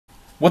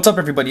What's up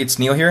everybody, it's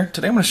Neil here.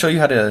 Today I'm going to show you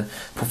how to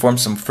perform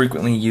some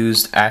frequently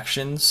used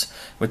actions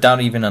without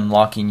even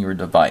unlocking your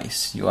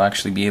device. You'll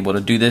actually be able to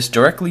do this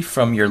directly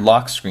from your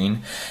lock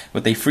screen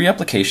with a free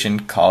application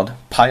called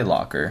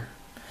PyLocker,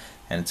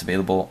 and it's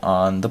available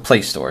on the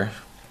Play Store.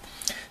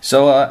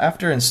 So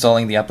after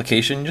installing the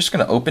application, you're just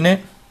going to open it.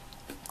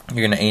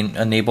 You're going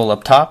to enable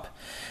up top.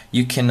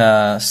 You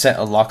can set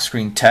a lock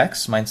screen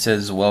text. Mine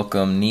says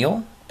welcome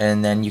Neil.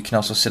 And then you can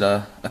also set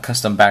a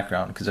custom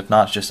background, because if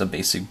not, it's just a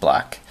basic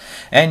black.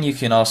 And you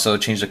can also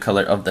change the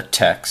color of the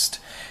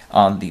text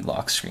on the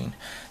lock screen.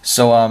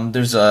 So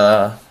there's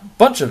a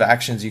bunch of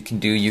actions you can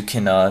do. You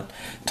can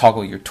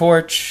toggle your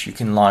torch, you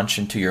can launch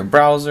into your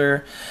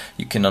browser,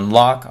 you can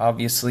unlock,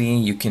 obviously,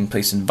 you can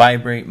place in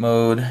vibrate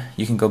mode,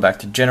 you can go back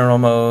to general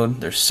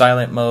mode, there's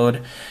silent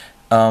mode.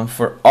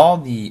 For all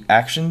the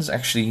actions,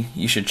 actually,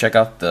 you should check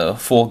out the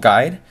full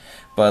guide,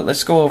 but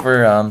let's go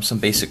over some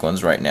basic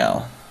ones right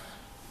now.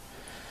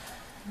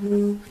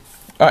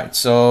 Alright,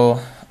 so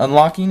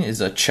unlocking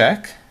is a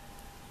check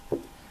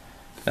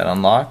that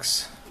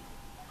unlocks,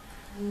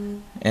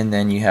 and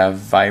then you have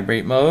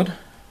vibrate mode.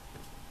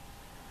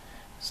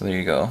 So there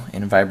you go,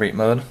 in vibrate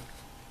mode.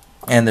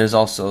 And there's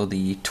also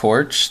the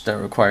torch that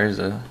requires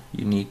a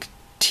unique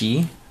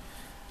T.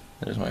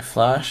 There's my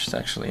flash, it's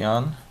actually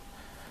on.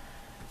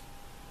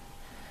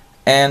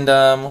 And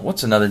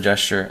what's another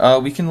gesture?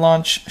 We can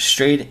launch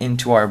straight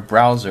into our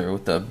browser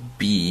with a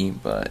B,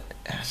 but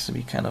it has to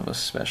be kind of a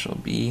special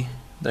B.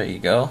 There you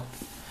go.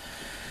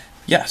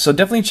 Yeah, so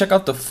definitely check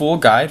out the full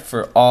guide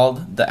for all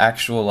the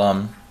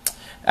actual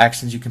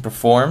actions you can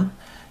perform.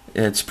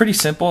 It's pretty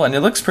simple and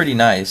it looks pretty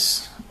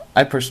nice.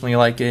 I personally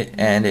like it,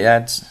 and it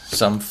adds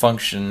some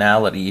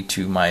functionality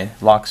to my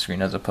lock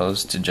screen as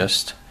opposed to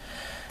just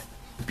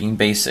being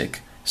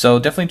basic. So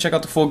definitely check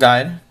out the full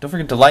guide. Don't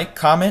forget to like,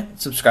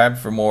 comment, subscribe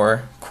for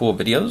more cool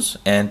videos,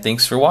 and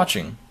thanks for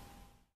watching.